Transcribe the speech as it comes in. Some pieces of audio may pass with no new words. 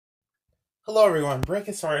Hello everyone,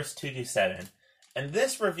 Brachiosaurus227, and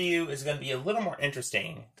this review is going to be a little more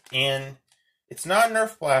interesting, and it's not a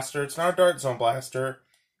Nerf blaster, it's not a Dart Zone blaster,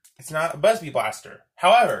 it's not a Busby blaster.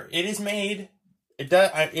 However, it is made, it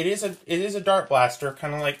is a dart blaster,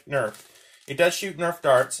 kind of like Nerf. It does shoot Nerf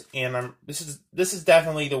darts, and this is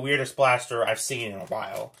definitely the weirdest blaster I've seen in a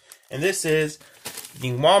while. And this is the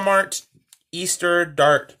Walmart Easter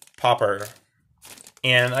Dart Popper,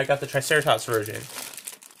 and I got the Triceratops version.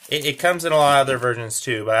 It comes in a lot of other versions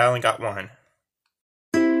too, but I only got one.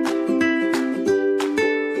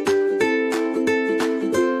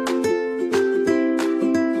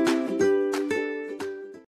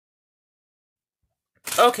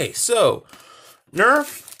 Okay, so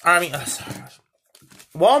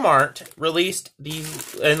Walmart released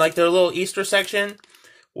these in like their little Easter section,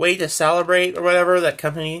 way to celebrate or whatever. That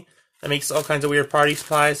company that makes all kinds of weird party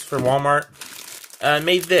supplies for Walmart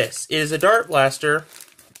made this. It is a dart blaster.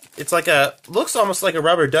 It's like looks almost like a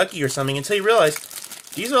rubber ducky or something until you realize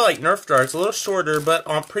these are like Nerf darts, a little shorter, but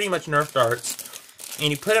pretty much Nerf darts.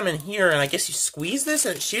 And you put them in here, and I guess you squeeze this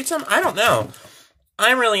and it shoots them? I don't know.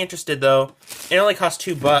 I'm really interested, though. It only costs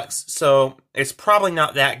 $2, so it's probably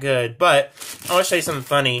not that good. But I want to show you something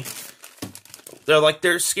funny.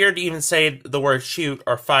 They're scared to even say the word shoot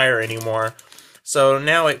or fire anymore. So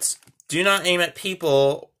now it's do not aim at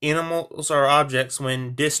people, animals, or objects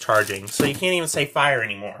when discharging. So you can't even say fire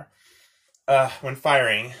anymore when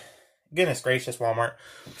firing. Goodness gracious, Walmart.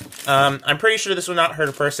 I'm pretty sure this will not hurt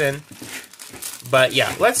a person. But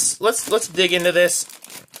yeah, let's dig into this.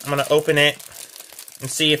 I'm gonna open it and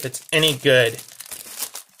see if it's any good.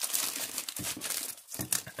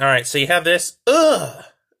 Alright, so you have this. Ugh!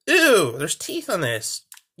 Ew! There's teeth on this.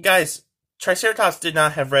 Guys, Triceratops did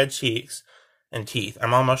not have red cheeks and teeth.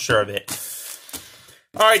 I'm almost sure of it.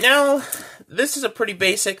 Alright, now, this is a pretty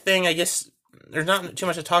basic thing. I guess there's not too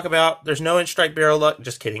much to talk about. There's no inch-strike barrel look.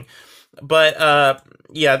 Just kidding. But,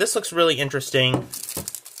 yeah, this looks really interesting.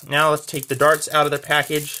 Now let's take the darts out of the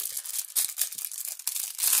package.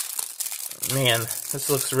 Man, this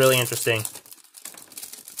looks really interesting.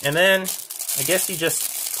 And then, I guess you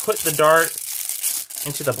just put the dart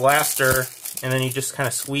into the blaster, and then you just kind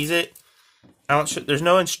of squeeze it. There's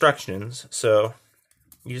no instructions, so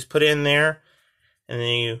you just put it in there, and then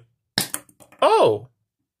you... Oh!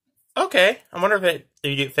 Okay, I wonder if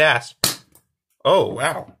you do it fast. Oh,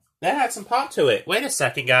 wow. That had some pop to it. Wait a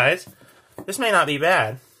second, guys. This may not be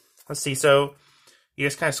bad. Let's see, so you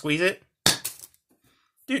just kind of squeeze it.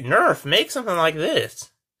 Dude, Nerf, make something like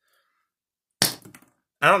this.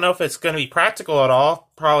 I don't know if it's going to be practical at all.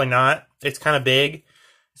 Probably not. It's kind of big.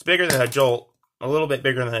 It's bigger than a Jolt. A little bit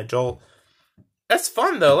bigger than a Jolt. That's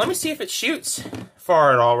fun, though. Let me see if it shoots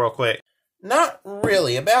far at all real quick. Not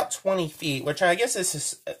really. About 20 feet, which I guess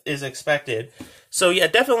is expected. So, yeah,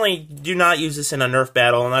 definitely do not use this in a Nerf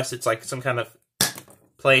battle unless it's like some kind of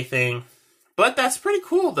play thing. But that's pretty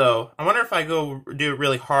cool, though. I wonder if I go do it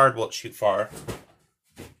really hard, will it shoot far?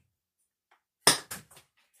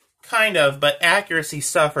 Kind of, but accuracy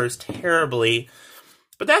suffers terribly.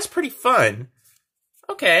 But that's pretty fun.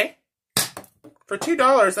 Okay. For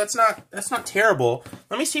 $2, that's not terrible.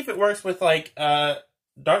 Let me see if it works with like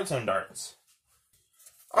Dart Zone darts.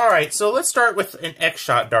 Alright, so let's start with an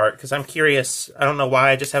X-Shot dart, because I'm curious. I don't know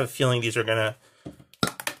why, I just have a feeling these are gonna...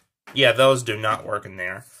 Yeah, those do not work in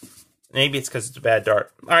there. Maybe it's because it's a bad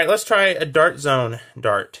dart. Alright, let's try a Dart Zone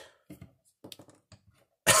dart.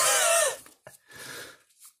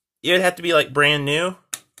 It'd have to be like brand new.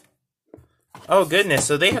 Oh goodness,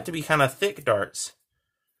 so they have to be kind of thick darts.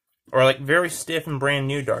 Or like very stiff and brand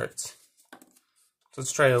new darts. So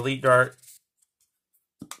let's try Elite Dart.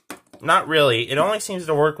 Not really. It only seems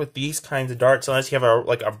to work with these kinds of darts unless you have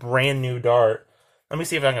like a brand new dart. Let me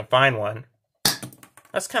see if I can find one.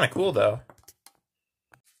 That's kind of cool though.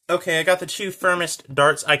 Okay, I got the two firmest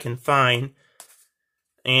darts I can find.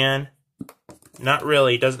 And not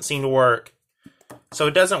really. It doesn't seem to work. So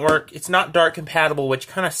it doesn't work. It's not dart compatible, which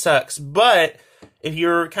kind of sucks. But if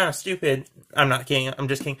you're kind of stupid, I'm not kidding. I'm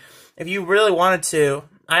just kidding. If you really wanted to,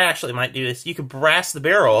 I actually might do this. You could brass the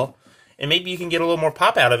barrel, and maybe you can get a little more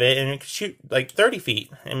pop out of it, and it could shoot like 30 feet,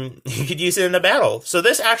 and you could use it in a battle. So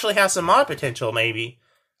this actually has some mod potential, maybe.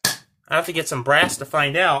 I have to get some brass to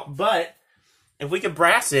find out, but if we could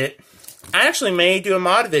brass it, I actually may do a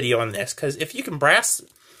mod video on this, because if you can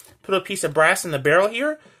put a piece of brass in the barrel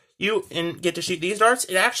here, and get to shoot these darts,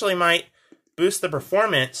 it actually might boost the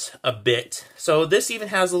performance a bit. So this even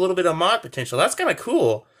has a little bit of mod potential. That's kind of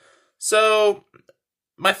cool. So,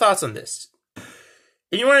 my thoughts on this.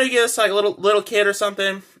 If you wanted to get this like a little kid or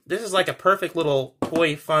something, this is like a perfect little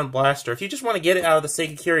toy fun blaster. If you just want to get it out of the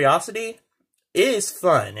sake of curiosity, is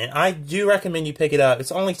fun, and I do recommend you pick it up.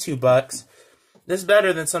 It's only $2. This is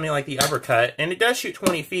better than something like the Uppercut, and it does shoot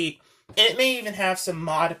 20 feet, and it may even have some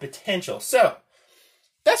mod potential. So,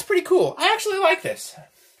 that's pretty cool. I actually like this.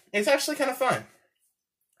 It's actually kind of fun.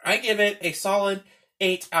 I give it a solid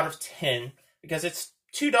 8 out of 10, because it's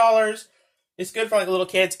 $2. It's good for like little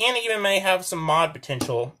kids, and it even may have some mod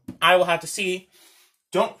potential. I will have to see.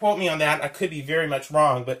 Don't quote me on that. I could be very much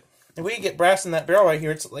wrong, but if we get brass in that barrel right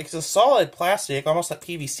here, it's a solid plastic, almost like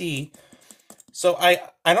PVC. So I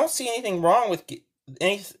don't see anything wrong with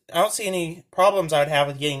I don't see any problems I would have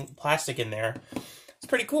with getting plastic in there. It's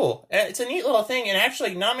pretty cool. It's a neat little thing, and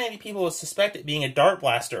actually not many people would suspect it being a dart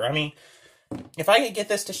blaster. I mean, if I could get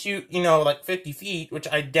this to shoot, you know, like 50 feet, which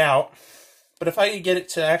I doubt, but if I could get it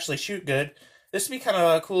to actually shoot good, this would be kind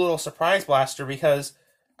of a cool little surprise blaster, because,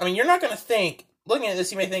 I mean, you're not going to think, looking at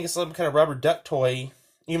this, you may think it's some kind of rubber duck toy,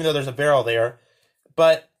 even though there's a barrel there.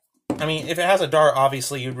 But, I mean, if it has a dart,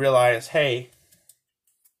 obviously you'd realize, hey,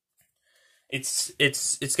 it's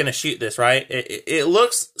going to shoot this, right? It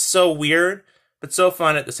looks so weird, but so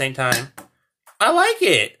fun at the same time. I like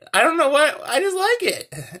it. I don't know what, I just like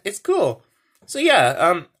it. It's cool. So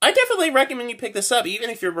yeah, I definitely recommend you pick this up. Even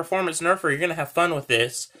if you're a performance nerfer, you're going to have fun with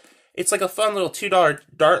this. It's like a fun little $2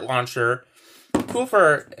 dart launcher. Cool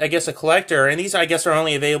for, I guess, a collector. And these, I guess, are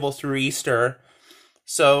only available through Easter.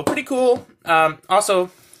 So, pretty cool.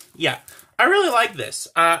 Also, yeah, I really like this.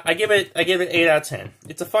 I give it 8 out of 10.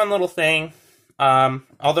 It's a fun little thing.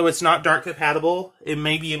 Although it's not dart compatible, it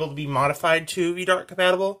may be able to be modified to be dart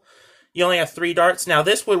compatible. You only have 3 darts. Now,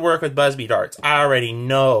 this would work with Busby darts. I already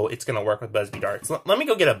know it's going to work with Busby darts. Let me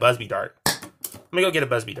go get a Busby dart. Let me go get a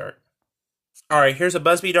Busby dart. Alright, here's a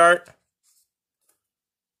Busby dart.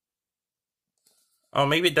 Oh,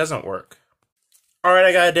 maybe it doesn't work. Alright,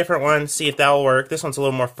 I got a different one. See if that will work. This one's a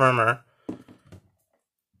little more firmer.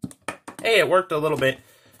 Hey, it worked a little bit.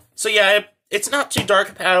 So yeah, it's not too dart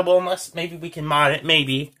compatible unless maybe we can mod it.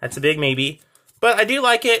 Maybe. That's a big maybe. But I do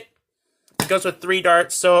like it. It goes with 3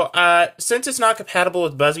 darts. So since it's not compatible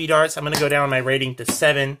with Busby darts, I'm going to go down my rating to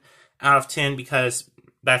 7 out of 10 because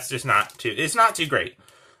that's just not too... It's not too great.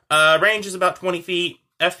 Range is about 20 feet.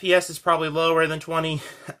 FPS is probably lower than 20.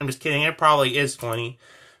 I'm just kidding. It probably is 20.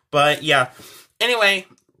 But yeah. Anyway,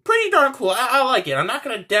 pretty darn cool. I like it. I'm not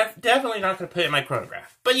going to... definitely not going to put it in my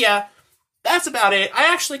chronograph. But yeah, that's about it.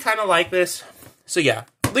 I actually kind of like this. So yeah,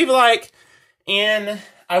 leave a like. And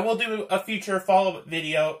I will do a future follow-up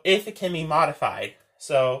video if it can be modified.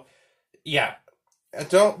 So yeah.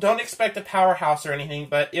 Don't expect a powerhouse or anything,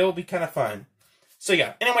 but it will be kind of fun. So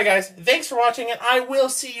yeah, anyway guys, thanks for watching, and I will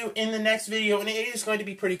see you in the next video, and it is going to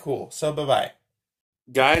be pretty cool. So bye-bye.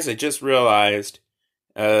 Guys, I just realized,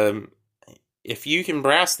 if you can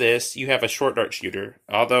brass this, you have a short dart shooter.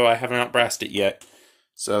 Although I have not brassed it yet,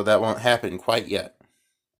 so that won't happen quite yet.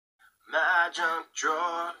 My junk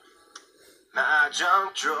drawer, my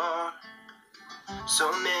junk drawer.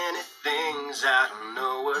 So many things I don't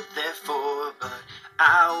know what they're for, but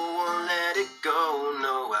I won't let it go.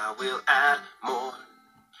 No, I will add more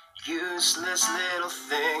useless little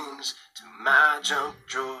things to my junk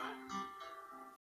drawer.